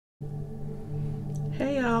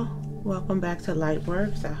Welcome back to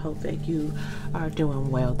Lightworks. I hope that you are doing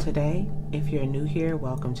well today. If you're new here,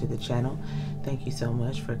 welcome to the channel. Thank you so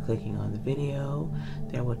much for clicking on the video.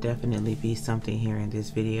 There will definitely be something here in this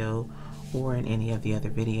video or in any of the other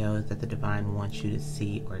videos that the Divine wants you to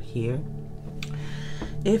see or hear.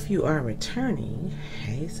 If you are returning,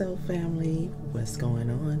 hey soul family, what's going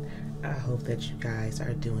on? I hope that you guys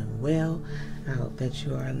are doing well. I hope that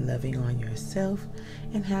you are loving on yourself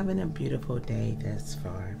and having a beautiful day thus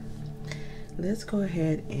far. Let's go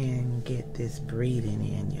ahead and get this breathing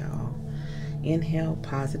in, y'all. Inhale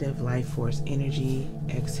positive life force energy.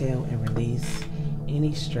 Exhale and release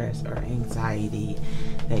any stress or anxiety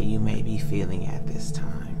that you may be feeling at this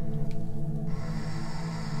time.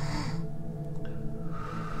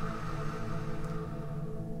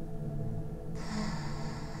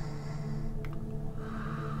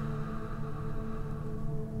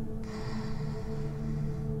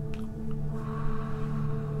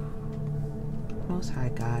 Most High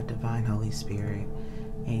God, Divine Holy Spirit,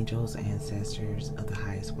 angels, ancestors of the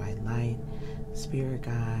highest white light, spirit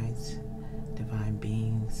guides, divine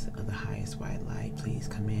beings of the highest white light, please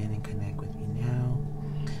come in and connect with me now.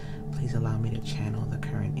 Please allow me to channel the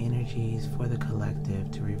current energies for the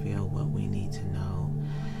collective to reveal what we need to know.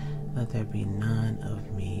 Let there be none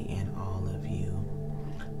of me and all of you.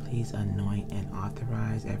 Please anoint and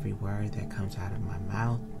authorize every word that comes out of my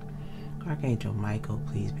mouth. Archangel Michael,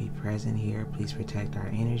 please be present here. Please protect our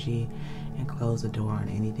energy and close the door on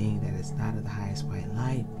anything that is not of the highest white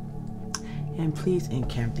light. And please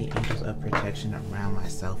encamp the angels of protection around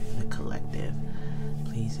myself and the collective.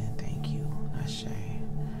 Please and thank you. Ashe.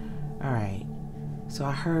 Alright, so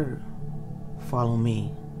I heard follow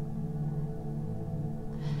me.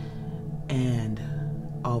 And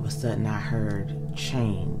all of a sudden I heard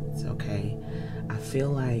chains, okay? I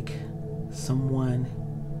feel like someone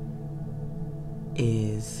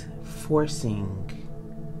is forcing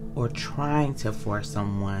or trying to force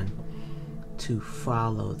someone to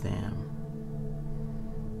follow them,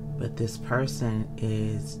 but this person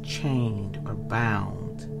is chained or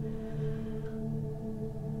bound.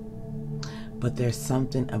 But there's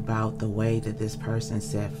something about the way that this person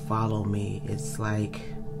said follow me. It's like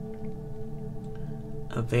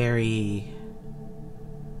a very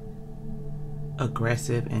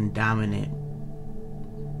aggressive and dominant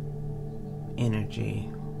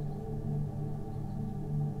energy.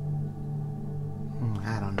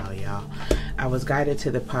 I don't know, y'all. I was guided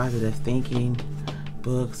to the positive thinking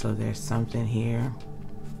book, so there's something here.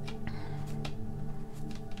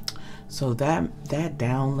 So that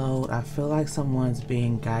download, I feel like someone's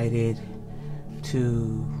being guided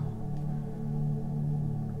to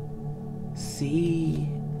see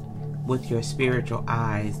with your spiritual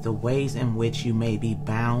eyes the ways in which you may be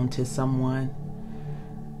bound to someone.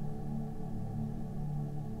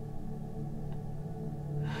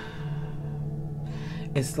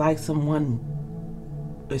 It's like someone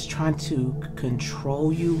is trying to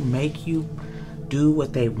control you, make you do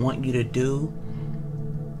what they want you to do,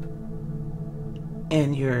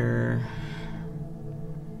 and you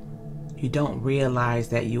don't realize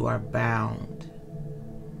that you are bound.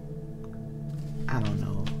 I don't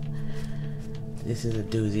know. This is a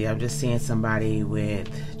doozy. I'm just seeing somebody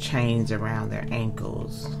with chains around their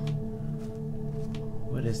ankles.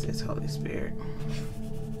 What is this, Holy Spirit?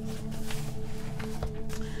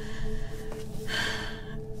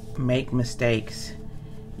 Make mistakes.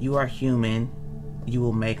 You are human. You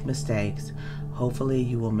will make mistakes. Hopefully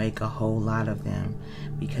you will make a whole lot of them,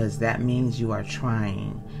 because that means you are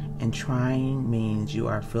trying, and trying means you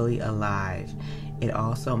are fully alive. It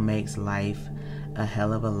also makes life a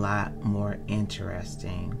hell of a lot more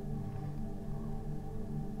interesting.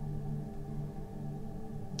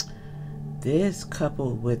 This,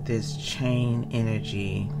 coupled with this chain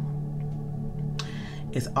energy,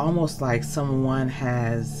 it's almost like someone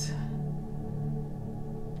has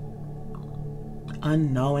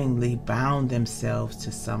unknowingly bound themselves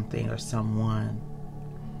to something or someone.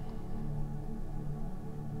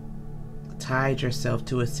 Tied yourself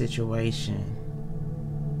to a situation.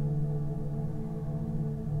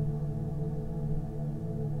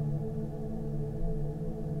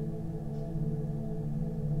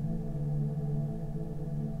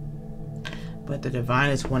 But the Divine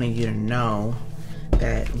is wanting you to know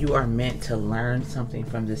that you are meant to learn something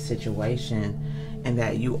from this situation, and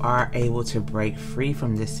that you are able to break free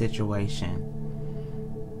from this situation.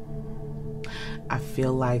 I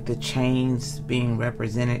feel like the chains being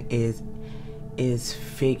represented is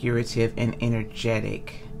figurative and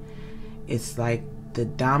energetic. It's like the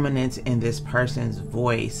dominance in this person's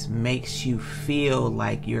voice makes you feel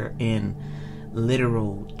like you're in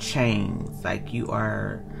literal chains, like you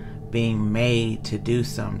are being made to do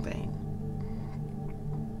something.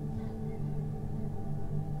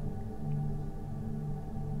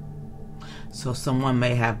 So someone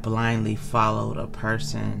may have blindly followed a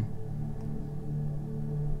person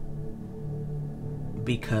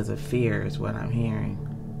because of fear, is what I'm hearing.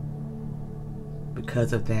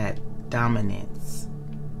 Because of that dominance.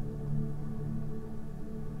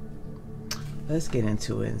 Let's get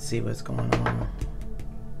into it and see what's going on.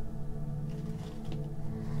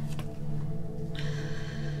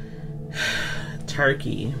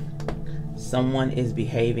 Turkey. Someone is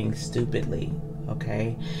behaving stupidly.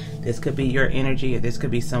 Okay, this could be your energy, or this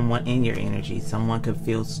could be someone in your energy. Someone could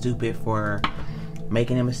feel stupid for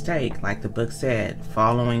making a mistake, like the book said,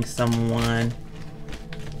 following someone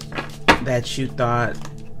that you thought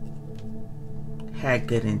had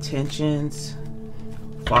good intentions,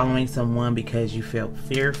 following someone because you felt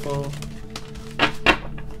fearful.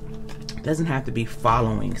 It doesn't have to be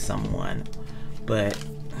following someone, but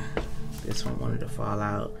this one wanted to fall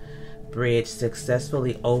out. Bridge,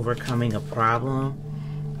 successfully overcoming a problem.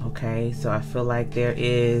 Okay, so I feel like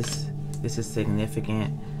this is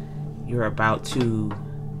significant. You're about to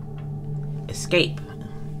escape.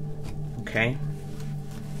 Okay.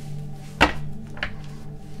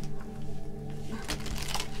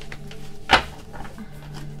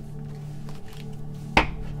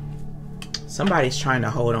 Somebody's trying to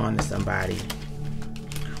hold on to somebody,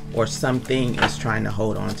 or something is trying to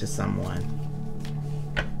hold on to someone.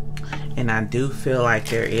 And I do feel like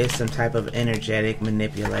there is some type of energetic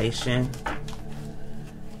manipulation.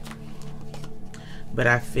 But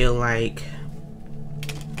I feel like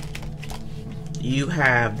you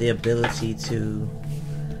have the ability to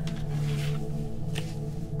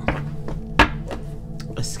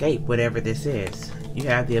escape whatever this is. You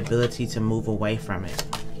have the ability to move away from it.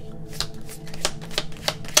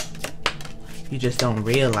 You just don't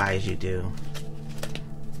realize you do.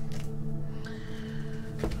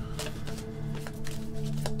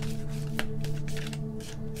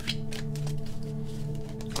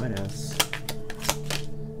 What else?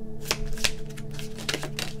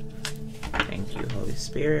 Thank you, Holy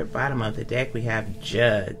Spirit. Bottom of the deck, we have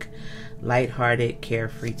Jug. Lighthearted,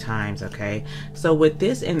 carefree times, okay? So with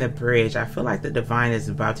this in the bridge, I feel like the divine is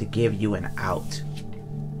about to give you an out.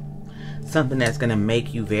 Something that's going to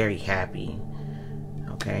make you very happy,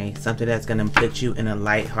 okay? Something that's going to put you in a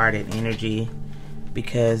lighthearted energy,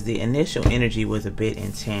 because the initial energy was a bit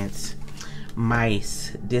intense.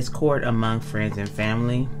 Mice, discord among friends and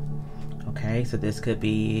family. Okay, so this could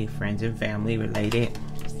be friends and family related.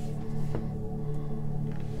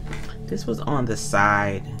 This was on the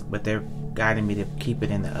side, but they're guiding me to keep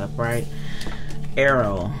it in the upright.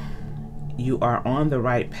 Arrow, you are on the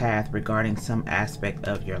right path regarding some aspect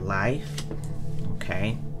of your life.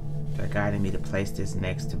 Okay, they're guiding me to place this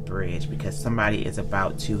next to bridge, because somebody is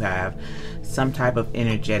about to have some type of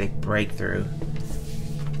energetic breakthrough.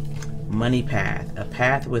 Money path. A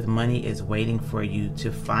path with money is waiting for you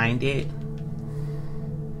to find it.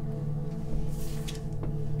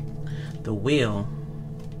 The wheel.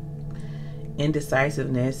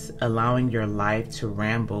 Indecisiveness, allowing your life to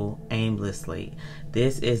ramble aimlessly.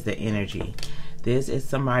 This is the energy. This is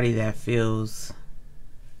somebody that feels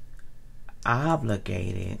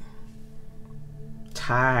obligated,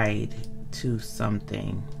 tied to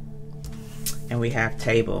something. And we have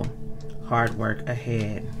table. Hard work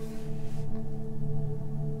ahead.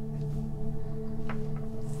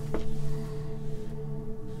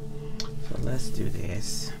 So let's do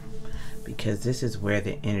this, because this is where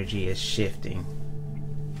the energy is shifting.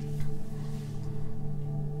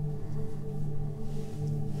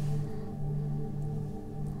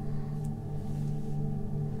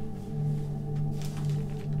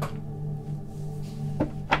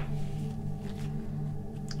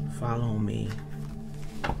 Follow me.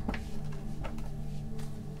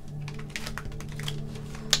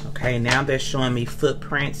 Okay, now they're showing me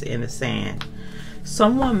footprints in the sand.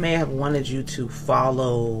 Someone may have wanted you to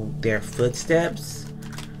follow their footsteps,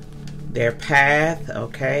 their path,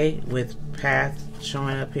 okay, with path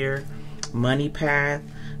showing up here, money path.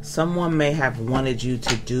 Someone may have wanted you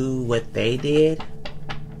to do what they did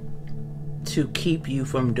to keep you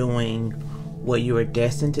from doing what you were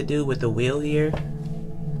destined to do with the wheel here.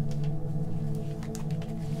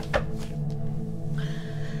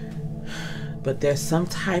 But there's some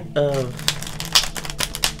type of,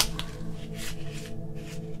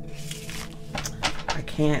 I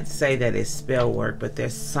can't say that it's spell work, but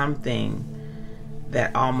there's something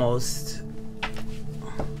that almost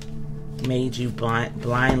made you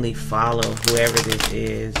blindly follow whoever this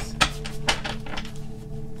is.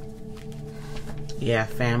 Yeah,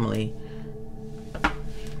 family.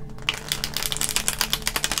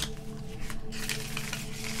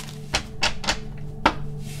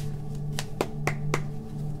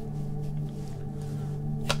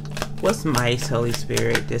 What's mice, Holy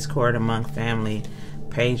Spirit? Discord among family.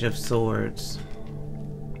 Page of Swords.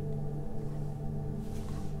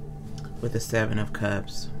 With the 7 of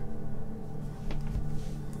Cups.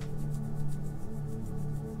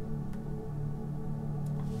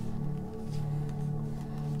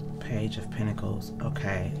 Page of Pentacles.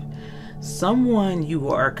 Okay. Someone you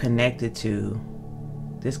are connected to.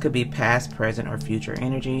 This could be past, present, or future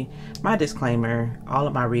energy. My disclaimer, all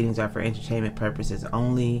of my readings are for entertainment purposes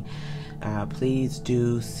only. Please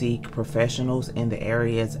do seek professionals in the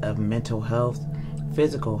areas of mental health,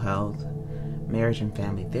 physical health, marriage and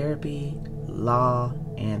family therapy, law,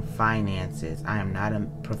 and finances. I am not a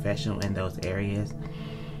professional in those areas.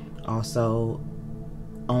 Also,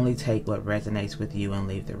 only take what resonates with you and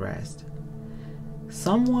leave the rest.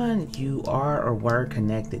 Someone you are or were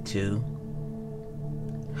connected to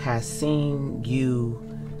has seen you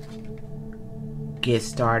get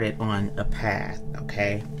started on a path,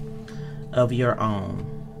 okay, of your own.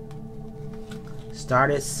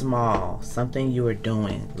 Started small, something you were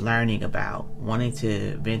doing, learning about, wanting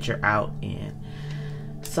to venture out in.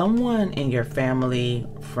 Someone in your family,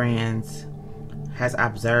 friends, has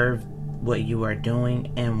observed what you are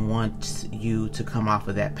doing and wants you to come off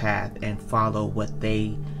of that path and follow what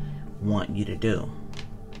they want you to do.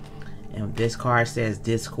 And this card says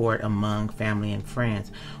discord among family and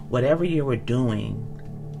friends. Whatever you were doing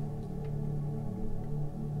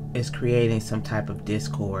is creating some type of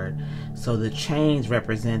discord. So the chains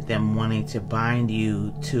represent them wanting to bind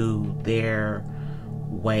you to their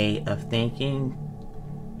way of thinking,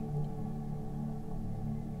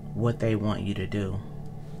 what they want you to do.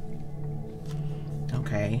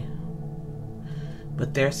 Okay.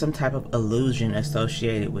 But there's some type of illusion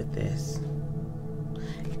associated with this.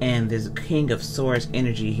 And this King of Swords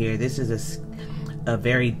energy here, this is a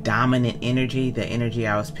very dominant energy, the energy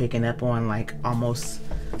I was picking up on, like almost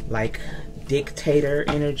like dictator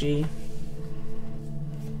energy.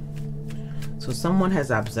 So someone has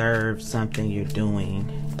observed something you're doing.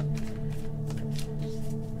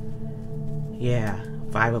 Yeah,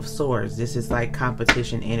 5 of Swords. This is like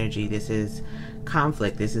competition energy. This is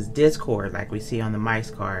conflict. This is discord, like we see on the mice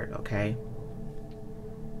card, okay?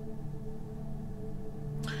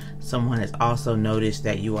 Someone has also noticed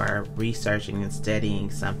that you are researching and studying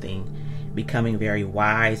something, becoming very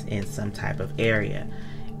wise in some type of area.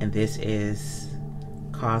 And this is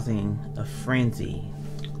causing a frenzy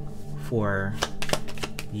for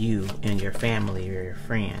you and your family or your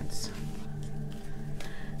friends.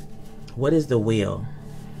 What is the wheel?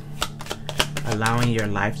 Allowing your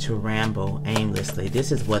life to ramble aimlessly.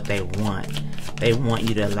 This is what they want. They want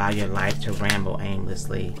you to allow your life to ramble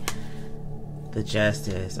aimlessly. The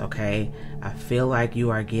Justice, okay? I feel like you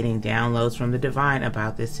are getting downloads from the divine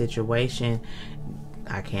about this situation.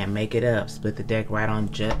 I can't make it up. Split the deck right on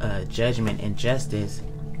judgment and justice.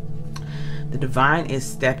 The divine is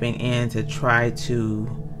stepping in to try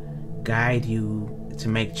to guide you to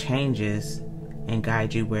make changes and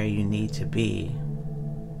guide you where you need to be.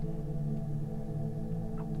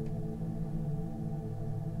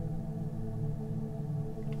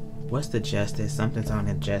 What's the Justice? Something's on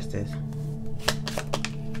the Justice.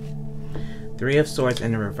 3 of Swords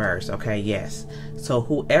in the reverse. Okay, yes. So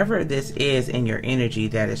whoever this is in your energy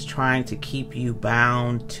that is trying to keep you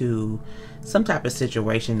bound to some type of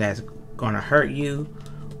situation that's going to hurt you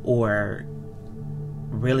or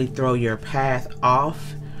really throw your path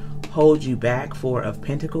off, hold you back, 4 of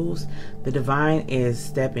Pentacles, the divine is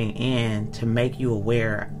stepping in to make you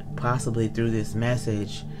aware, possibly through this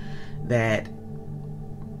message, that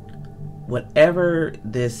whatever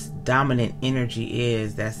this dominant energy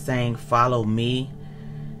is that's saying follow me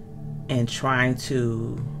and trying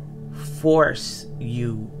to force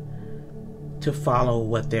you to follow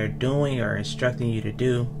what they're doing or instructing you to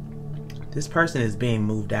do, this person is being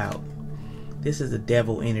moved out. This is a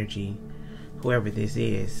devil energy, whoever this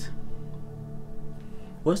is.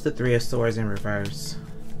 What's the 3 of Swords in reverse?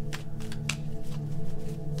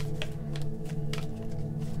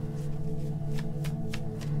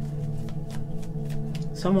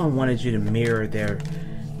 Someone wanted you to mirror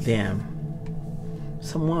them.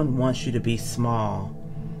 Someone wants you to be small.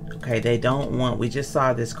 Okay, they don't want, we just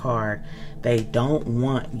saw this card, they don't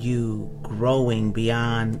want you growing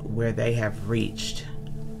beyond where they have reached.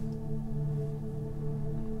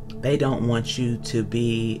 They don't want you to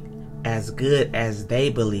be as good as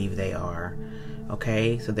they believe they are.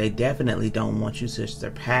 Okay, so they definitely don't want you to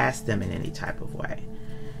surpass them in any type of way.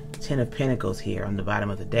 10 of Pentacles here on the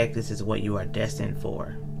bottom of the deck. This is what you are destined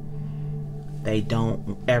for. They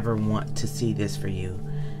don't ever want to see this for you.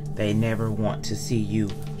 They never want to see you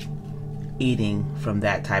eating from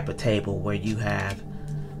that type of table where you have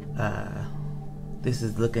This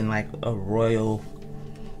is looking like a royal.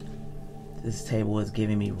 This table is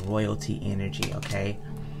giving me royalty energy, okay?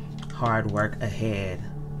 Hard work ahead.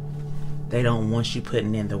 They don't want you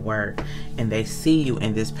putting in the work. And they see you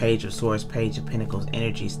in this Page of Swords, Page of Pentacles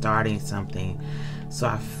energy, starting something. So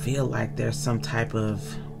I feel like there's some type of,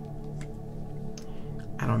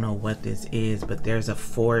 I don't know what this is, but there's a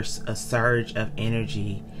force, a surge of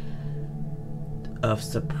energy of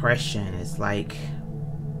suppression. It's like,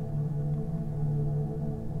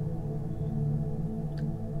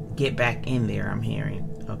 get back in there, I'm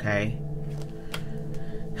hearing, okay?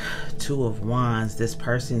 Two of Wands, this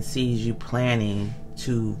person sees you planning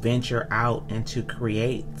to venture out and to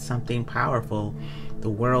create something powerful. The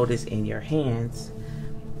world is in your hands.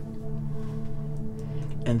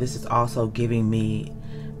 And this is also giving me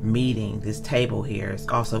meeting. This table here is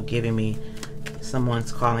also giving me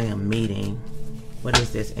someone's calling a meeting. What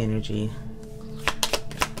is this energy?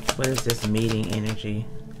 What is this meeting energy?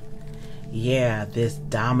 Yeah, this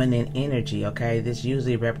dominant energy, okay? This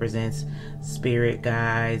usually represents spirit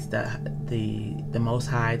guides, the Most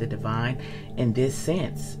High, the divine. In this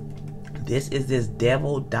sense, this is this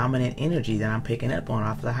devil dominant energy that I'm picking up on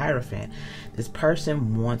off the Hierophant. This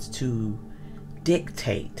person wants to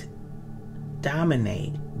dictate,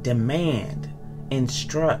 dominate, demand,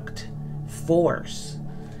 instruct, force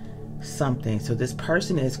something. So this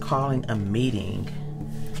person is calling a meeting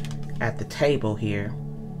at the table here.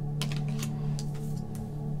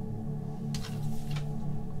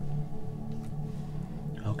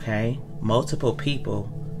 Okay, multiple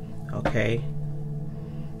people, okay?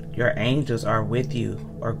 Your angels are with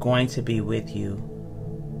you, or going to be with you.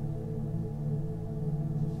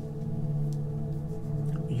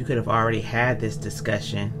 You could have already had this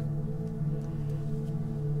discussion.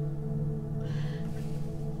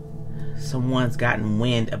 Someone's gotten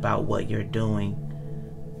wind about what you're doing.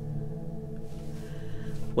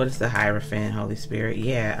 What is the Hierophant, Holy Spirit?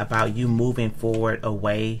 Yeah, about you moving forward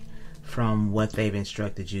away from what they've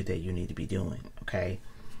instructed you that you need to be doing, okay?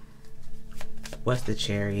 What's the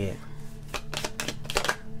Chariot?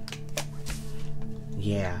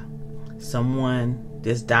 Yeah, someone,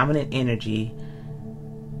 this dominant energy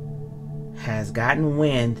has gotten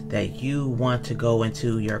wind that you want to go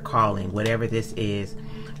into your calling, whatever this is,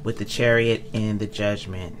 with the Chariot and the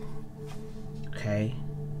Judgment, okay?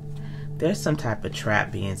 There's some type of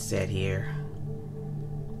trap being set here.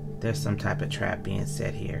 There's some type of trap being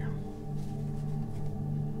set here.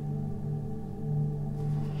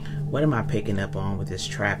 What am I picking up on with this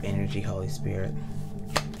trap energy, Holy Spirit?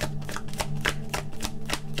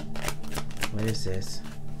 What is this?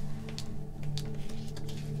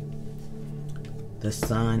 The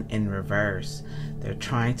Sun in reverse. They're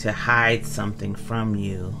trying to hide something from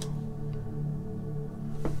you.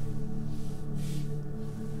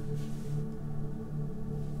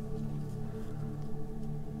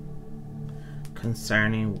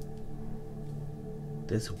 Concerning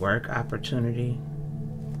this work opportunity.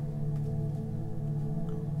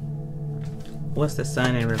 What's the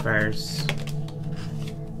Sun in reverse?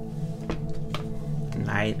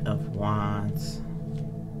 Knight of Wands.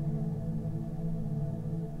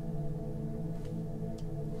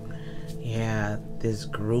 Yeah, this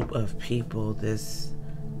group of people, this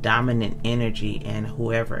dominant energy, and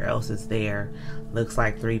whoever else is there. Looks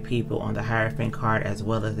like 3 people on the Hierophant card, as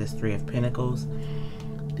well as this 3 of Pentacles.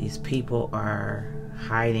 These people are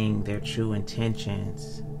hiding their true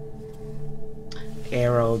intentions.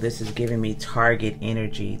 Arrow, this is giving me target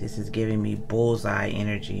energy. This is giving me bullseye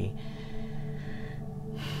energy.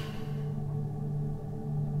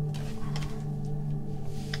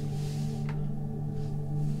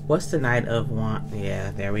 What's the Knight of Wands?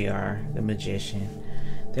 Yeah, there we are, the Magician.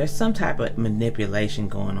 There's some type of manipulation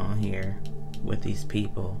going on here with these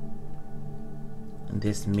people.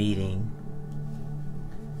 This meeting.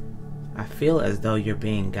 I feel as though you're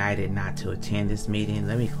being guided not to attend this meeting.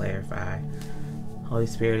 Let me clarify. Holy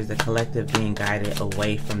Spirit, is the collective being guided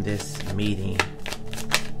away from this meeting?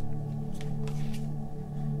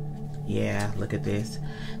 Yeah, look at this.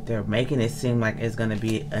 They're making it seem like it's going to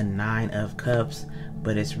be a 9 of Cups,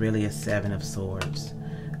 but it's really a 7 of Swords.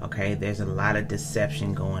 Okay, there's a lot of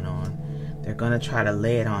deception going on. They're going to try to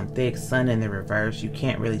lay it on thick. Sun in the reverse. You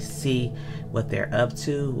can't really see what they're up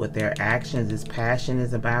to, what their actions, this passion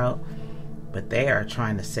is about, but they are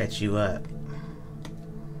trying to set you up.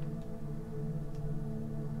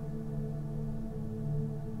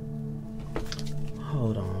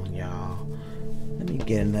 Hold on, y'all. Let me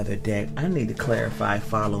get another deck. I need to clarify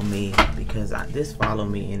follow me, because this follow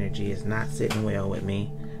me energy is not sitting well with me.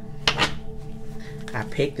 I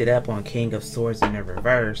picked it up on King of Swords in the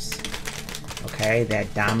reverse. Okay,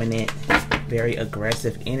 that dominant, very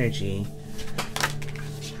aggressive energy.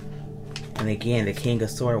 And again, the King of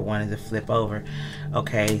Swords wanted to flip over.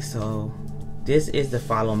 Okay, so this is the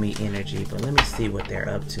follow me energy, but let me see what they're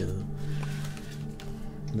up to.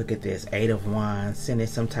 Look at this, 8 of Wands, sending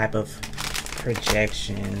some type of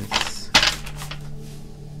projections.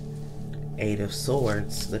 8 of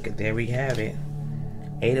Swords, look at, there we have it.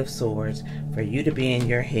 8 of Swords, for you to be in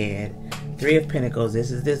your head. 3 of Pentacles, this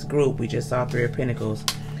is this group, we just saw 3 of Pentacles.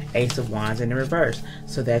 Ace of Wands in the reverse,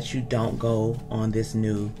 so that you don't go on this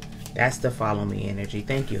new, that's the follow me energy.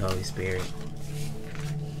 Thank you, Holy Spirit.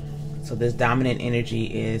 So this dominant energy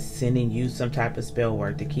is sending you some type of spell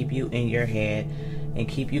work to keep you in your head and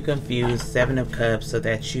keep you confused. 7 of Cups, so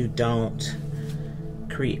that you don't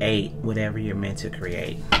create whatever you're meant to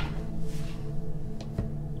create.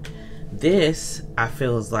 This, I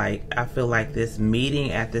feel like this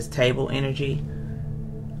meeting at this table energy,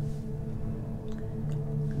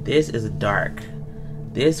 this is dark.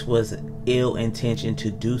 This was ill intention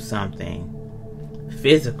to do something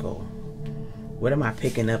physical. What am I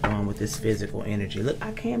picking up on with this physical energy? Look,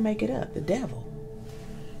 I can't make it up. The devil.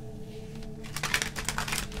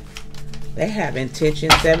 They have intention,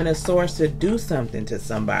 7 of Swords, to do something to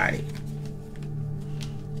somebody.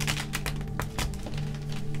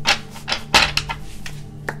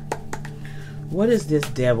 What is this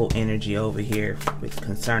devil energy over here with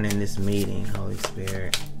concerning this meeting, Holy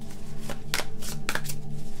Spirit?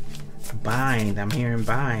 Bind. I'm hearing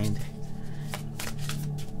bind.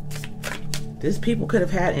 This people could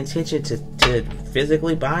have had intention to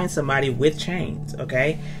physically bind somebody with chains,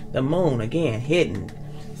 okay? The moon, again, hidden.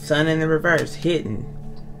 Sun in the reverse, hidden.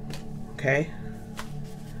 Okay?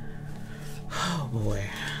 Oh, boy.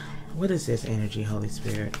 What is this energy, Holy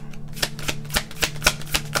Spirit?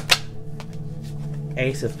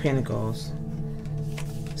 Ace of Pentacles,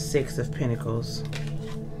 6 of Pentacles.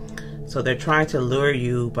 So they're trying to lure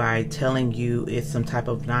you by telling you it's some type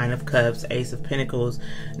of 9 of Cups, Ace of Pentacles,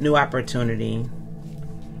 new opportunity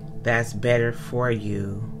that's better for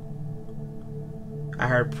you. I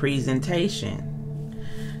heard presentation.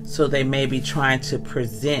 So they may be trying to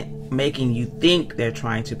present, making you think they're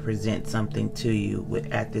trying to present something to you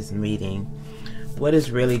at this meeting. What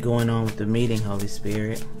is really going on with the meeting, Holy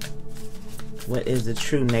Spirit? What is the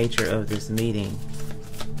true nature of this meeting?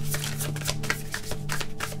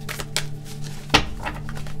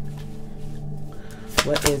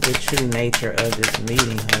 What is the true nature of this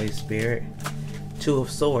meeting, Holy Spirit? 2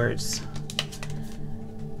 of Swords.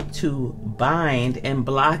 To bind and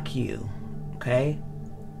block you. Okay?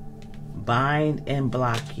 Bind and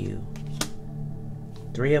block you.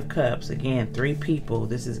 3 of Cups. Again, 3 people.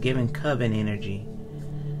 This is giving coven energy.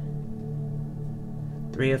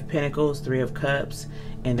 3 of Pentacles, 3 of Cups,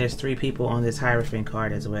 and there's 3 people on this Hierophant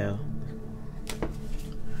card as well.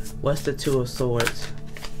 What's the 2 of Swords?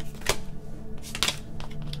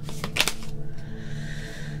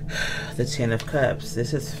 The 10 of Cups.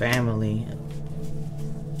 This is family.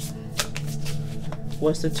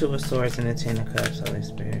 What's the 2 of Swords and the 10 of Cups, Holy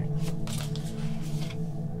Spirit?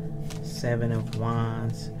 7 of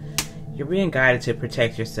Wands. You're being guided to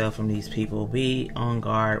protect yourself from these people. Be on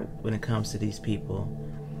guard when it comes to these people.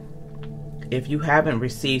 If you haven't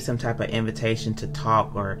received some type of invitation to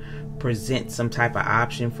talk or present some type of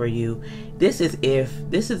option for you, this is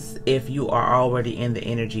if you are already in the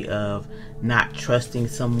energy of not trusting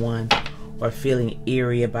someone or feeling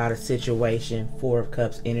eerie about a situation. 4 of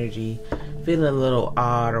Cups energy, feeling a little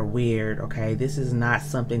odd or weird. Okay, this is not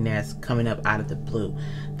something that's coming up out of the blue.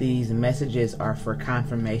 These messages are for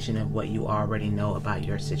confirmation of what you already know about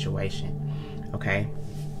your situation. Okay,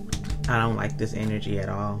 I don't like this energy at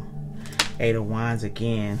all. 8 of Wands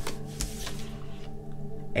again.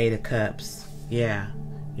 8 of Cups. Yeah,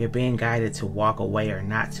 you're being guided to walk away or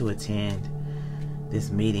not to attend. This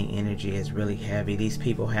meeting energy is really heavy. These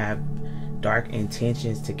people have dark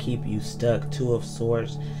intentions to keep you stuck. 2 of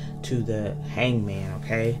Swords to the Hangman,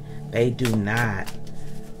 okay? They do not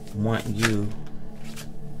want you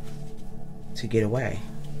to get away.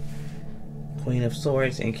 Queen of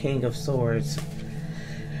Swords and King of Swords.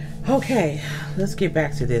 Okay, let's get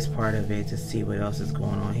back to this part of it to see what else is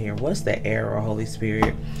going on here. What's the error, Holy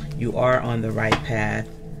Spirit? You are on the right path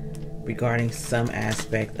regarding some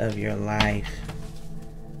aspect of your life.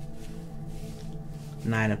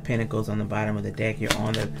 9 of Pentacles on the bottom of the deck. You're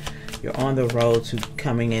on the road to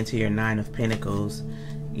coming into your 9 of Pentacles.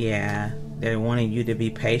 Yeah, they're wanting you to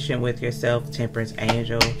be patient with yourself. Temperance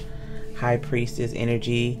angel, High Priestess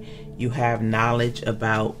energy. You have knowledge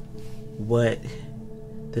about what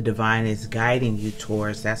the divine is guiding you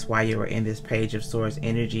towards. That's why you are in this Page of Swords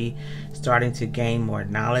energy, starting to gain more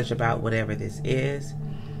knowledge about whatever this is.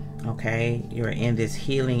 Okay, you're in this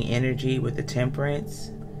healing energy with the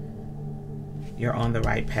Temperance. You're on the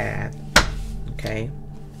right path. Okay,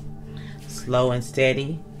 slow and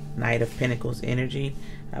steady, Knight of Pentacles energy.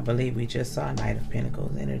 I believe we just saw Knight of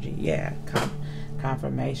Pentacles energy. Yeah,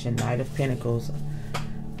 confirmation, Knight of Pentacles,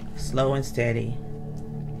 slow and steady.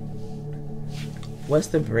 What's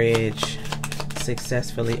the bridge?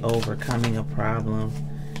 Successfully overcoming a problem.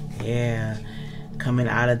 Yeah, coming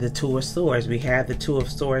out of the Two of Swords. We have the Two of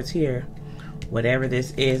Swords here. Whatever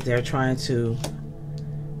this is, they're trying to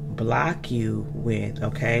block you with.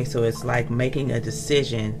 Okay, so it's like making a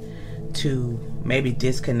decision to maybe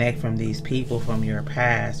disconnect from these people from your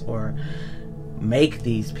past, or make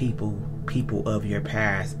these people of your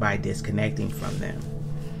past by disconnecting from them.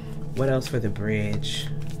 What else for the bridge?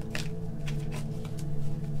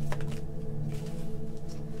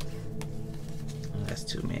 Oh, that's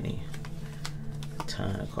too many. A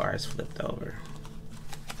ton of cards flipped over.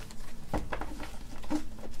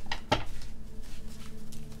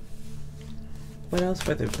 What else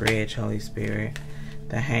for the bridge, Holy Spirit?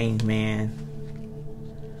 The Hanged Man.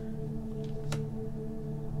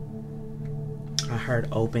 I heard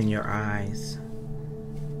open your eyes.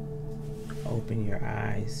 Open your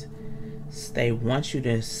eyes. They want you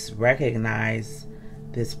to recognize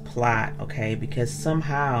this plot, okay? Because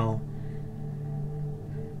somehow,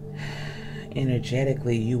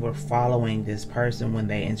 energetically, you were following this person when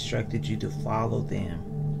they instructed you to follow them.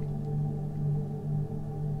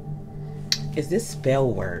 Is this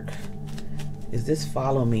spell work? Is this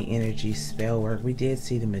follow me energy spell work? We did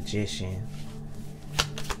see the Magician.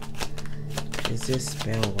 Is this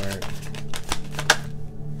spell work?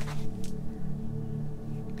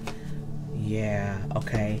 Yeah,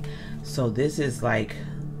 okay. So this is like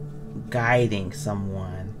guiding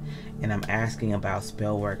someone, and I'm asking about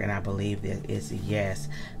spell work, and I believe that it's a yes.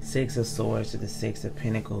 Six of Swords to the Six of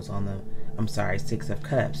Pentacles on the, I'm sorry, Six of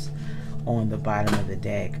Cups on the bottom of the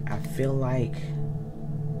deck. I feel like,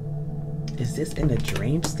 is this in a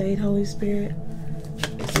dream state, Holy Spirit?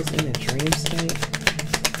 Is this in a dream state?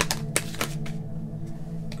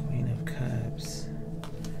 Queen of Cups,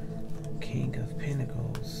 King of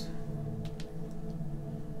Pentacles.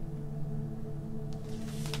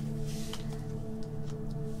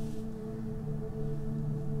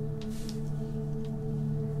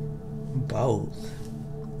 Both.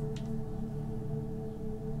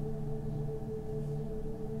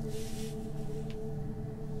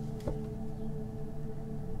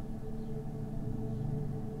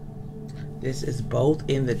 This is both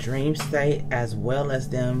in the dream state as well as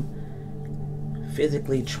them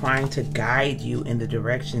physically trying to guide you in the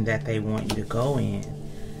direction that they want you to go in.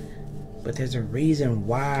 But there's a reason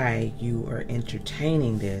why you are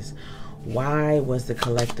entertaining this. Why was the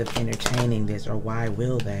collective entertaining this, or why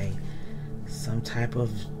will they? Some type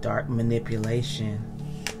of dark manipulation.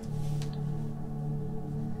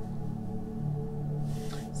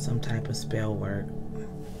 Some type of spell work.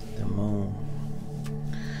 The Moon.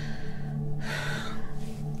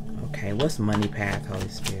 Okay, what's money path, Holy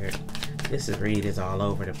Spirit? This read is all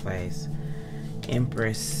over the place.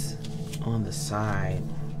 Empress on the side.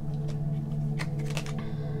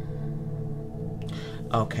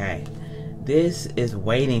 Okay, this is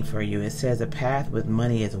waiting for you. It says a path with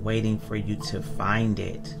money is waiting for you to find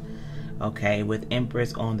it. Okay, with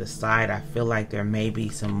Empress on the side, I feel like there may be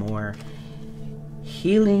some more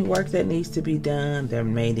healing work that needs to be done. There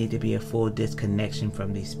may need to be a full disconnection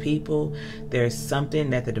from these people. There's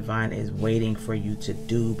something that the divine is waiting for you to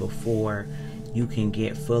do before you can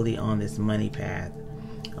get fully on this money path.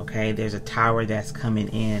 Okay, there's a tower that's coming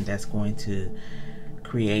in that's going to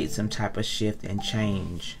create some type of shift and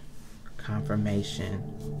change. Confirmation.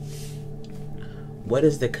 What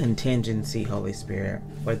is the contingency, Holy Spirit,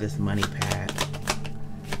 for this money path?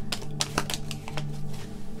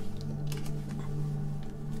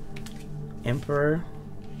 Emperor.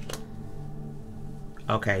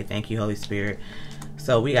 Okay, thank you, Holy Spirit.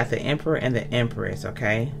 So we got the Emperor and the Empress.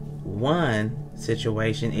 Okay, one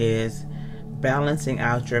situation is balancing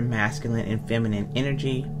out your masculine and feminine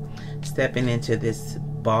energy, stepping into this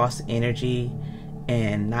boss energy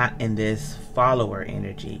and not in this follower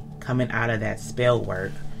energy, coming out of that spell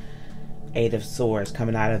work. Eight of Swords,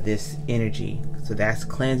 coming out of this energy. So that's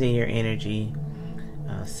cleansing your energy,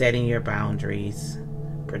 setting your boundaries,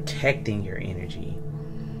 protecting your energy.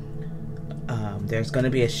 There's going to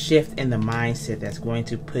be a shift in the mindset that's going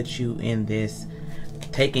to put you in this,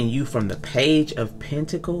 taking you from the Page of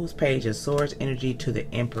Pentacles, Page of Swords energy to the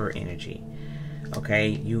Emperor energy. Okay,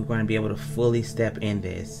 you're going to be able to fully step in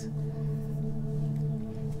this.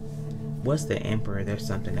 What's the Emperor? There's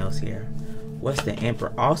something else here. What's the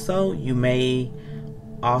Emperor? Also, you may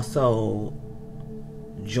also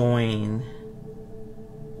join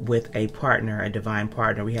with a partner, a divine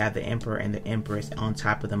partner. We have the Emperor and the Empress on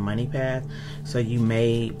top of the money path. So you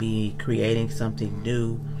may be creating something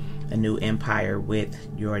new, a new empire with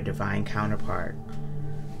your divine counterpart.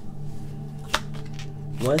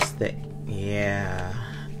 What's the, yeah,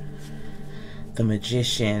 the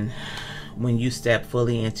Magician. When you step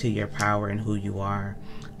fully into your power and who you are,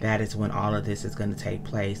 that is when all of this is going to take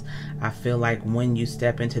place. I feel like when you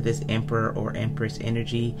step into this Emperor or Empress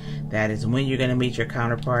energy, that is when you're going to meet your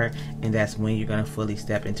counterpart, and that's when you're going to fully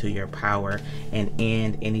step into your power and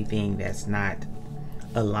end anything that's not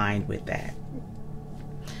aligned with that.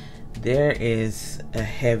 There is a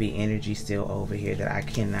heavy energy still over here that I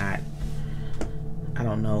cannot, I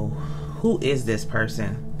don't know. Who is this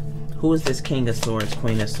person? Who is this King of Swords,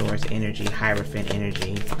 Queen of Swords energy, Hierophant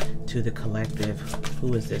energy to the collective?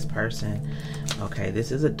 Who is this person? Okay,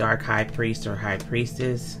 this is a Dark High Priest or High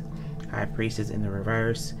Priestess. High Priestess in the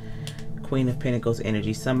reverse. Queen of Pentacles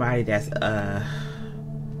energy. Somebody that's a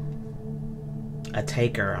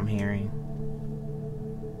taker, I'm hearing.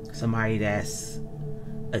 Somebody that's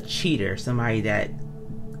a cheater. Somebody that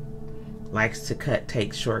likes to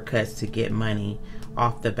take shortcuts to get money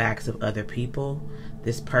off the backs of other people.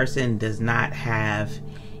 This person does not have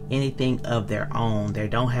anything of their own. They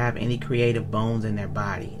don't have any creative bones in their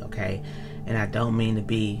body, okay? And I don't mean to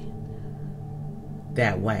be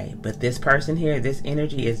that way, but this person here, this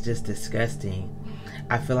energy is just disgusting.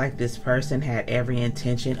 I feel like this person had every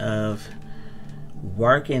intention of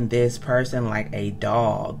working this person like a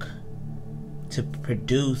dog to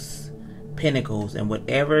produce pentacles, and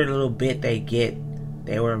whatever little bit they get,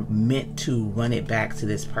 they were meant to run it back to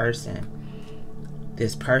this person.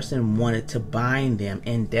 This person wanted to bind them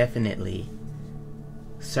indefinitely.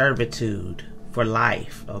 Servitude for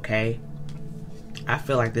life, okay? I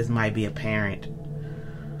feel like this might be a parent.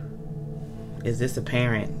 Is this a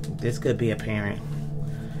parent? This could be a parent.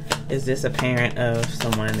 Is this a parent of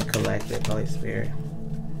someone in the collective, Holy Spirit?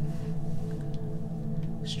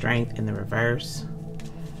 Strength in the reverse.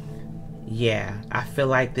 Yeah, I feel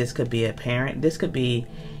like this could be a parent. This could be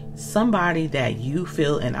somebody that you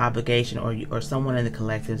feel an obligation, or someone in the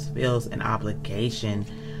collective feels an obligation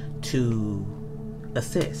to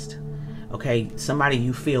assist. Okay, somebody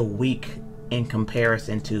you feel weak in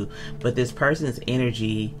comparison to, but this person's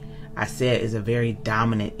energy, I said, is a very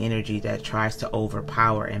dominant energy that tries to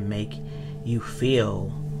overpower and make you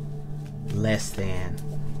feel less than.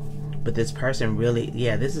 But this person really,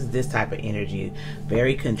 yeah, this is this type of energy,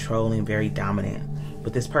 very controlling, very dominant.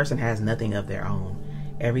 But this person has nothing of their own.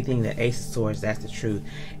 Everything, the Ace of Swords, that's the truth.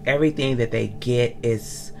 Everything that they get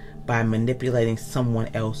is by manipulating someone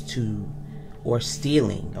else to, or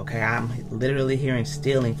stealing. Okay, I'm literally hearing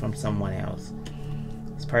stealing from someone else.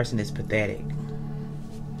 This person is pathetic.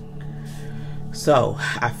 So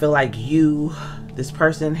I feel like this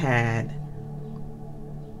person had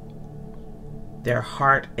their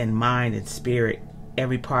heart and mind and spirit,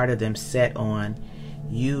 every part of them set on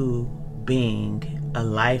you being a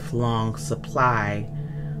lifelong supply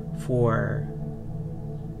for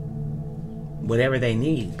whatever they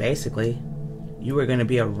need. Basically, you are going to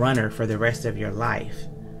be a runner for the rest of your life.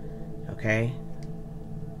 Okay?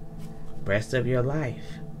 Rest of your life.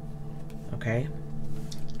 Okay?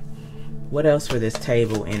 What else for this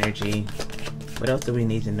table energy? What else do we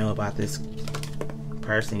need to know about this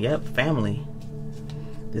person? Yep, family.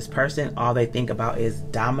 This person, all they think about is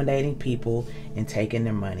dominating people and taking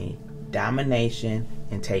their money. Domination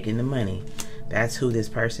and taking the money. That's who this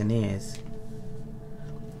person is.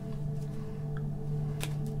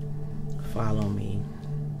 Follow me.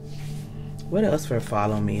 What else for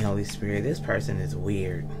follow me, Holy Spirit? This person is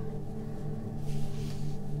weird.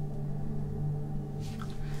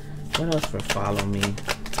 What else for follow me?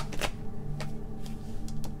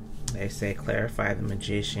 They say clarify the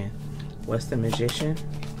Magician. What's the Magician?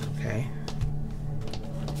 Okay.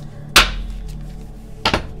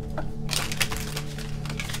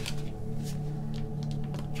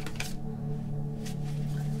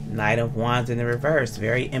 Knight of Wands in the reverse.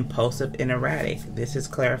 Very impulsive and erratic. This is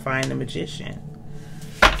clarifying the Magician.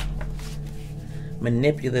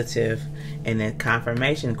 Manipulative. And then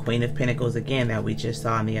confirmation, Queen of Pentacles again, that we just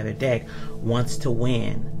saw in the other deck. Wants to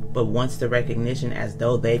win, but wants the recognition as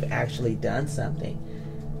though they've actually done something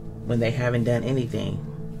when they haven't done anything.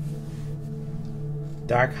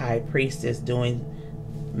 Dark High Priestess doing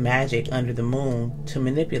magic under the moon to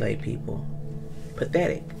manipulate people.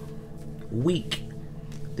 Pathetic. Weak.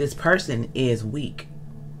 This person is weak.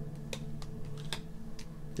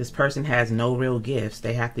 This person has no real gifts.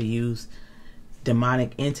 They have to use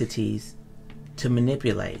demonic entities to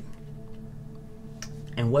manipulate.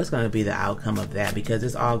 And what's going to be the outcome of that? Because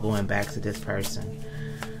it's all going back to this person.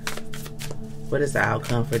 What is the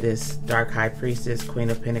outcome for this Dark High Priestess, Queen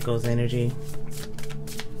of Pentacles energy?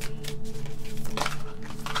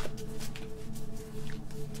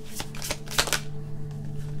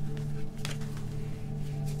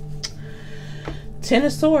 Ten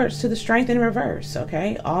of Swords to the Strength in reverse,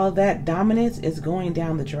 okay? All of that dominance is going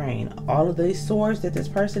down the drain. All of these swords that this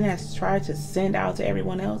person has tried to send out to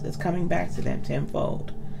everyone else is coming back to them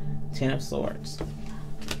tenfold. Ten of Swords.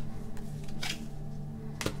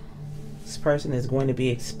 This person is going to be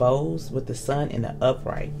exposed with the sun in the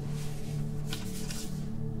upright.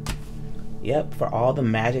 Yep, for all the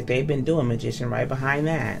magic they've been doing, Magician right behind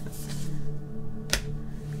that.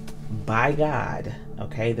 By God,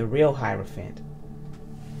 okay? The real Hierophant.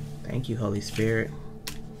 Thank you, Holy Spirit.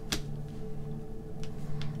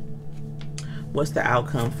 What's the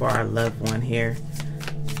outcome for our loved one here?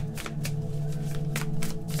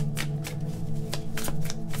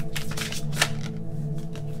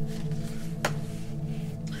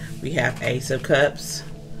 We have Ace of Cups,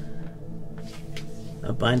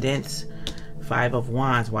 Abundance, Five of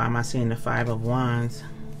Wands. Why am I seeing the Five of Wands?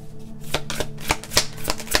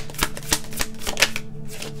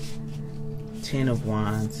 Ten of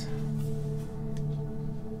Wands.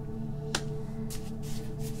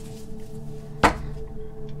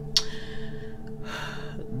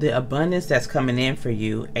 The abundance that's coming in for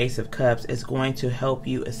you, Ace of Cups, is going to help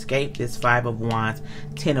you escape this Five of Wands,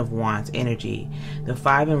 Ten of Wands energy. The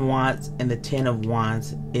Five of Wands and the Ten of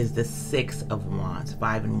Wands is the Six of Wands.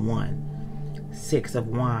 5 and 1. Six of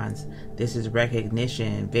Wands. This is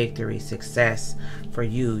recognition, victory, success for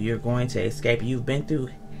you. You're going to escape. You've been through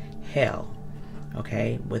hell.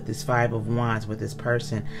 Okay, with this Five of Wands, with this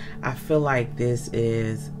person, I feel like this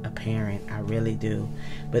is a parent. I really do.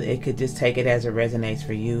 But it could just take it as it resonates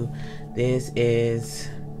for you. This is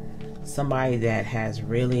somebody that has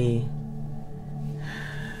really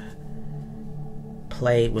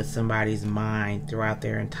played with somebody's mind throughout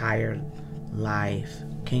their entire life.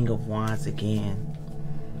 King of Wands again.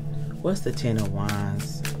 What's the Ten of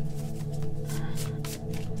Wands?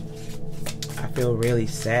 I feel really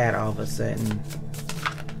sad all of a sudden.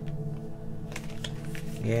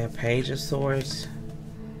 Yeah, Page of Swords.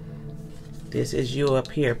 This is you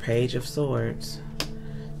up here, Page of Swords.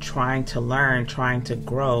 Trying to learn, trying to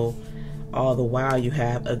grow. All the while you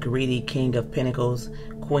have a greedy King of Pentacles,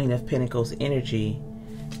 Queen of Pentacles energy.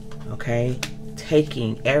 Okay?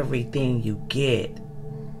 Taking everything you get.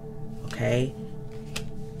 Okay?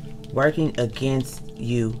 Working against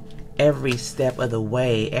you every step of the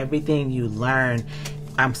way. Everything you learn.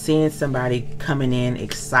 I'm seeing somebody coming in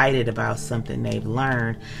excited about something they've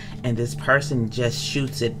learned, and this person just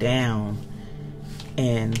shoots it down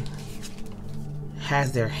and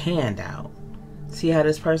has their hand out. See how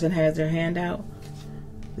this person has their hand out?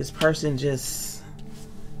 This person just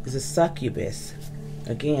is a succubus.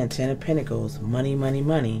 Again, Ten of Pentacles, money, money,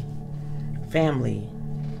 money, family.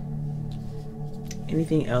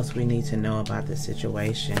 Anything else we need to know about this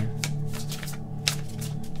situation?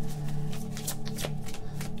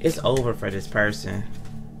 It's over for this person.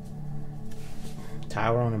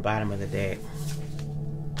 Tower on the bottom of the deck.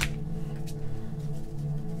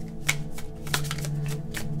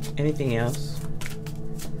 Anything else?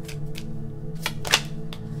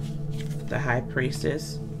 The High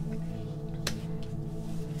Priestess.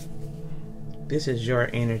 This is your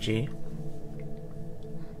energy.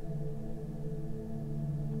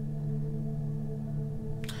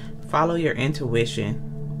 Follow your intuition.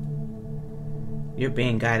 You're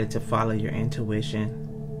being guided to follow your intuition.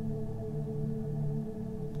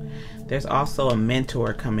 There's also a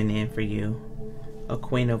mentor coming in for you. A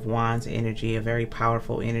Queen of Wands energy, a very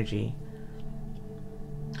powerful energy.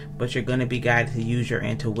 But you're going to be guided to use your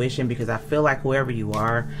intuition, because I feel like whoever you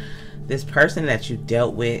are, this person that you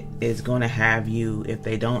dealt with is going to have you, if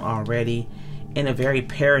they don't already, in a very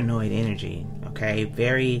paranoid energy. Okay?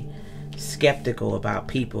 Very skeptical about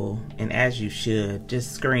people, and as you should.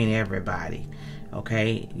 Just screen everybody.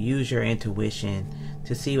 Okay, use your intuition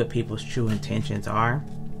to see what people's true intentions are.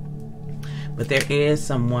 But there is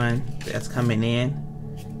someone that's coming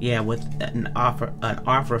in, yeah, with an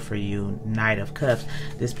offer for you, Knight of Cups.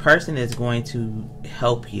 This person is going to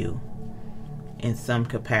help you in some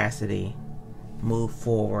capacity move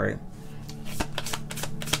forward.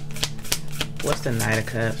 What's the Knight of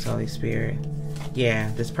Cups, Holy Spirit?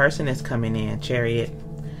 Yeah, this person is coming in, Chariot,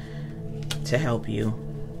 to help you.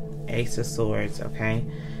 Ace of Swords, okay?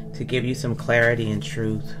 To give you some clarity and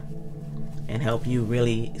truth and help you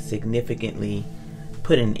really significantly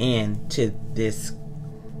put an end to this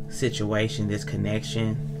situation, this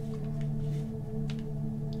connection.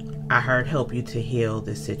 I heard help you to heal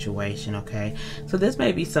this situation, okay? So this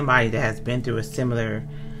may be somebody that has been through a similar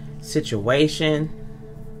situation.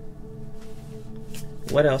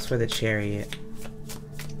 What else for the Chariot?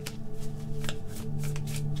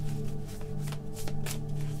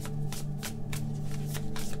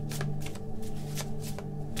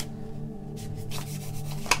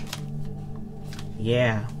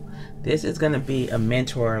 Yeah, this is going to be a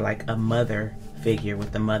mentor, like a mother figure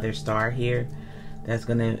with the mother star here. That's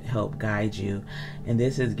going to help guide you. And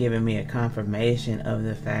this is giving me a confirmation of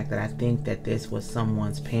the fact that I think that this was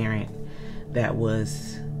someone's parent that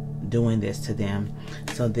was doing this to them.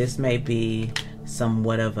 So this may be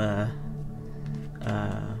somewhat of a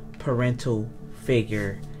parental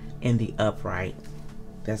figure in the upright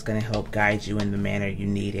that's going to help guide you in the manner you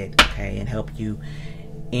need it, okay? And help you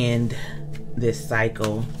end this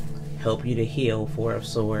cycle, help you to heal. Four of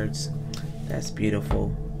Swords. That's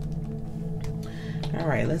beautiful. All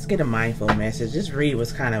right, let's get a mindful message. This read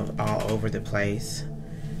was kind of all over the place.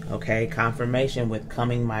 Okay, confirmation with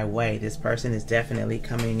coming my way. This person is definitely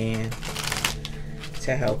coming in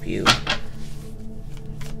to help you.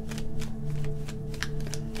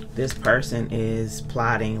 This person is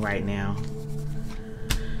plotting right now.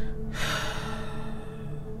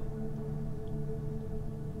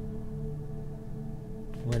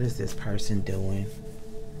 What is this person doing?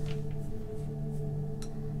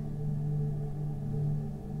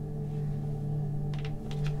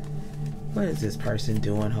 What is this person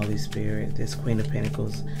doing, Holy Spirit? This Queen of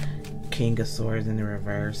Pentacles, King of Swords in the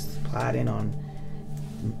reverse, plotting on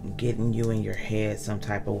getting you in your head some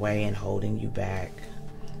type of way and holding you back.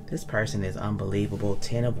 This person is unbelievable.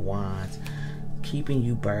 Ten of Wands, keeping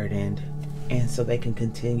you burdened, and so they can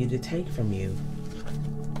continue to take from you.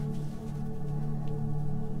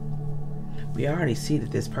 We already see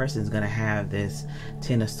that this person is going to have this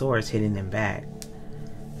Ten of Swords hitting them back.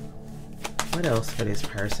 What else for this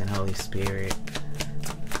person, Holy Spirit?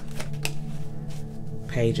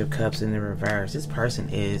 Page of Cups in the reverse. This person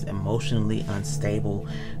is emotionally unstable,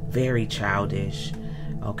 very childish,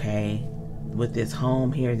 okay? With this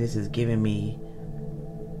home here, this is giving me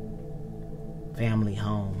family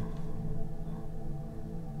home.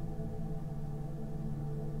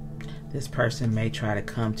 This person may try to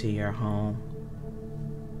come to your home,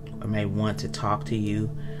 or may want to talk to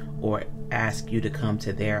you, or ask you to come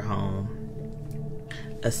to their home.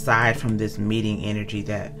 Aside from this meeting energy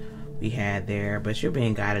that we had there, but you're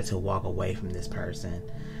being guided to walk away from this person.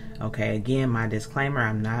 Okay, again, my disclaimer,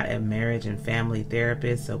 I'm not a marriage and family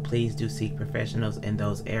therapist, so please do seek professionals in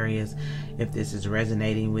those areas if this is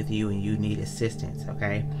resonating with you and you need assistance,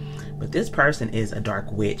 okay? But this person is a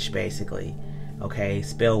dark witch, basically, okay?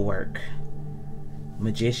 Spellwork,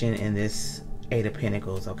 magician in this Eight of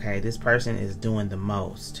Pentacles, okay? This person is doing the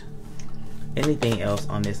most. Anything else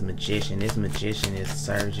on this magician? This magician is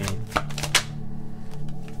surging.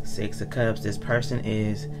 Six of Cups. This person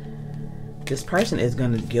is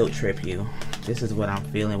going to guilt trip you. This is what I'm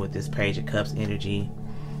feeling with this Page of Cups energy,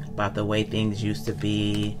 about the way things used to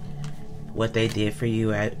be, what they did for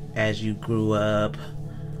you as you grew up,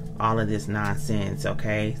 all of this nonsense,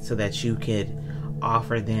 okay? So that you could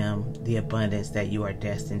offer them the abundance that you are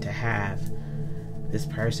destined to have. This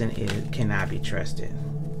person cannot be trusted.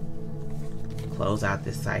 Close out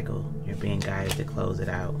this cycle. You're being guided to close it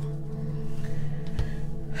out.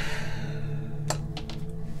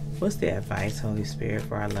 What's the advice, Holy Spirit,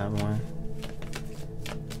 for our loved one?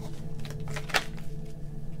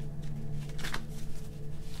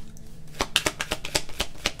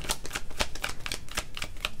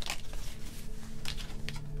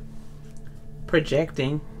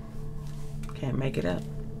 Projecting. Can't make it up.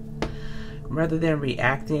 Rather than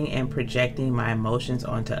reacting and projecting my emotions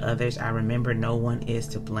onto others, I remember no one is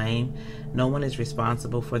to blame. No one is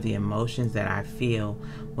responsible for the emotions that I feel.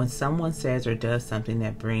 When someone says or does something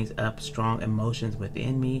that brings up strong emotions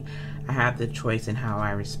within me, I have the choice in how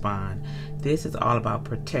I respond. This is all about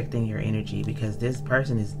protecting your energy, because this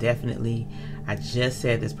person is definitely, I just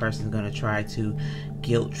said this person is going to try to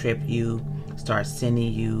guilt trip you, start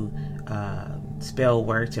sending you spell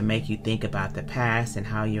work to make you think about the past and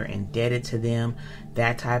how you're indebted to them,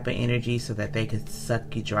 that type of energy, so that they could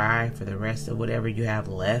suck you dry for the rest of whatever you have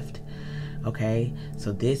left. Okay,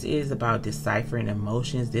 so this is about deciphering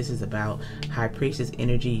emotions. This is about High Priestess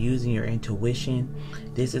energy, using your intuition.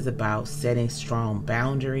 This is about setting strong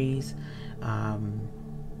boundaries,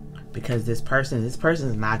 because this person is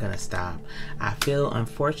not going to stop.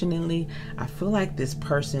 Unfortunately, I feel like this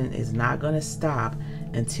person is not going to stop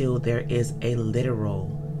until there is a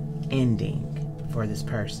literal ending for this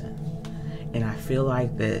person. And I feel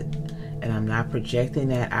like that, and I'm not projecting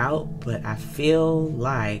that out, but I feel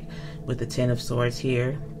like with the Ten of Swords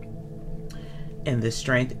here and the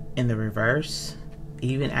Strength in the reverse,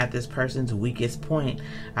 even at this person's weakest point,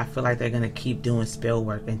 I feel like they're going to keep doing spell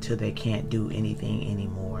work until they can't do anything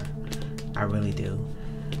anymore. I really do.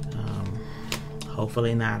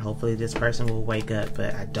 Hopefully not. Hopefully this person will wake up,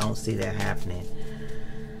 but I don't see that happening.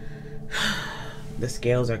 The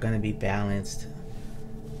scales are going to be balanced.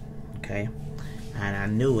 Okay. And I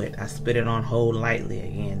knew it. I spit it on hold lightly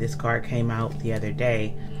again. This card came out the other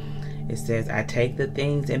day. It says, I take the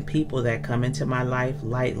things and people that come into my life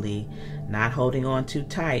lightly, not holding on too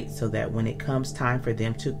tight, so that when it comes time for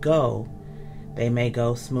them to go, they may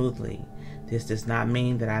go smoothly. This does not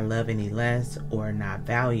mean that I love any less or not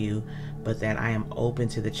value, but that I am open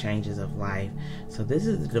to the changes of life. So this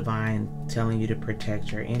is the divine telling you to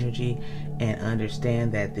protect your energy and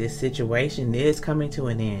understand that this situation is coming to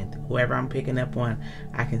an end. Whoever I'm picking up on,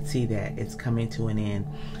 I can see that it's coming to an end,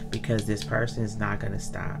 because this person is not going to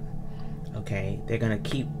stop. Okay, they're going to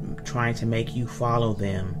keep trying to make you follow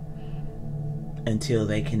them until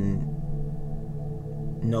they can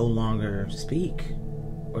no longer speak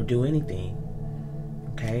or do anything.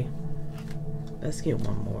 Okay, let's get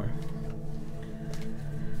one more.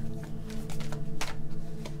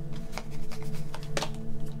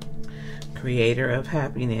 Creator of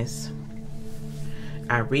happiness.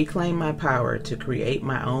 I reclaim my power to create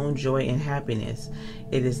my own joy and happiness.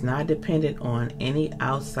 It is not dependent on any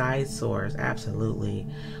outside source, absolutely,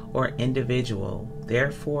 or individual.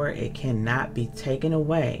 Therefore, it cannot be taken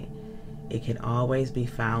away. It can always be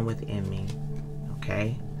found within me.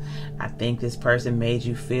 Okay? I think this person made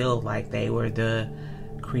you feel like they were the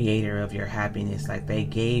creator of your happiness, like they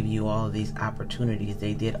gave you all of these opportunities.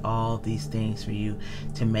 They did all these things for you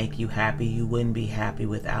to make you happy. You wouldn't be happy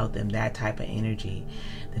without them. That type of energy.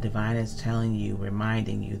 The divine is telling you,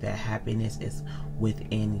 reminding you that happiness is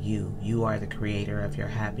within you. You are the creator of your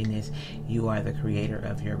happiness. You are the creator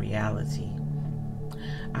of your reality.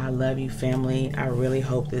 I love you, family. I really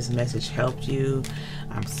hope this message helped you.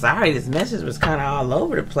 I'm sorry this message was kind of all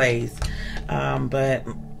over the place, but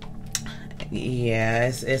yeah,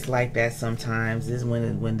 it's like that sometimes. This is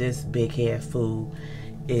when this big head fool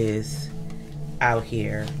is out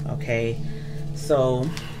here. Okay, so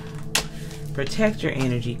protect your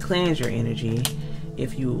energy, cleanse your energy.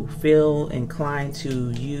 If you feel inclined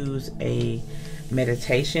to use a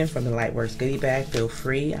meditation from the Lightworks goodie bag, feel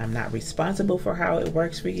free. I'm not responsible for how it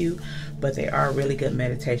works for you, but they are really good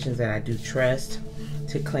meditations that I do trust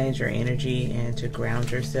to cleanse your energy and to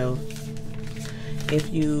ground yourself.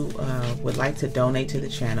 If you would like to donate to the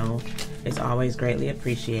channel, it's always greatly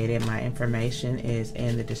appreciated. My information is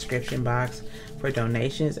in the description box for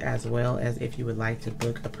donations, as well as if you would like to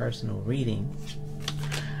book a personal reading.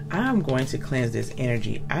 I'm going to cleanse this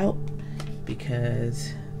energy out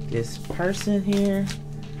because this person here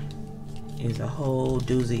is a whole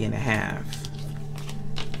doozy and a half.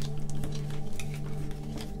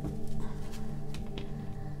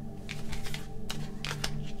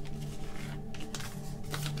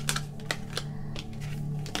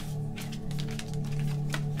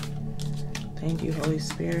 Thank you, Holy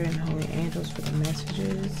Spirit and Holy Angels, for the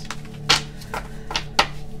messages.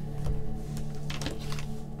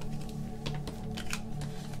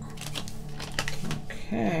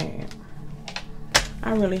 Okay.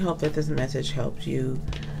 I really hope that this message helped you.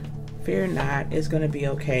 Fear not, it's going to be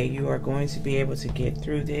okay. You are going to be able to get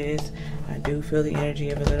through this. I do feel the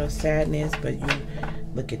energy of a little sadness, but you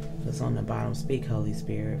look at what's on the bottom. Speak, Holy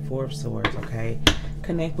Spirit. Four of Swords, okay?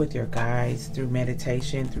 Connect with your guides through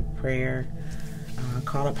meditation, through prayer.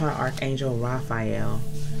 Call upon Archangel Raphael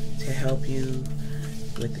to help you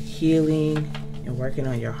with healing and working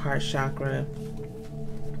on your heart chakra.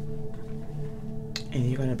 And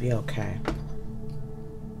you're going to be okay.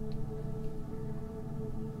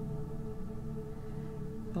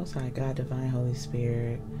 Most High God, Divine Holy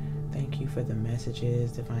Spirit, thank you for the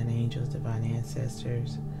messages, divine angels, divine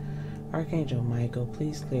ancestors. Archangel Michael,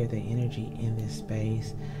 please clear the energy in this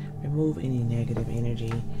space. Remove any negative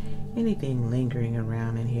energy, anything lingering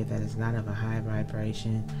around in here that is not of a high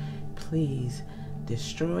vibration. Please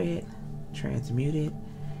destroy it, transmute it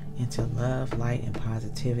into love, light, and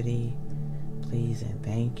positivity. Please and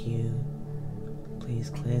thank you.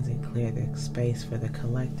 Please cleanse and clear the space for the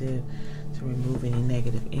collective to remove any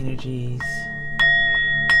negative energies.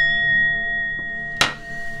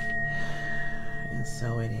 And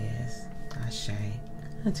so it is. Ashe.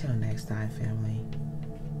 Until next time, family.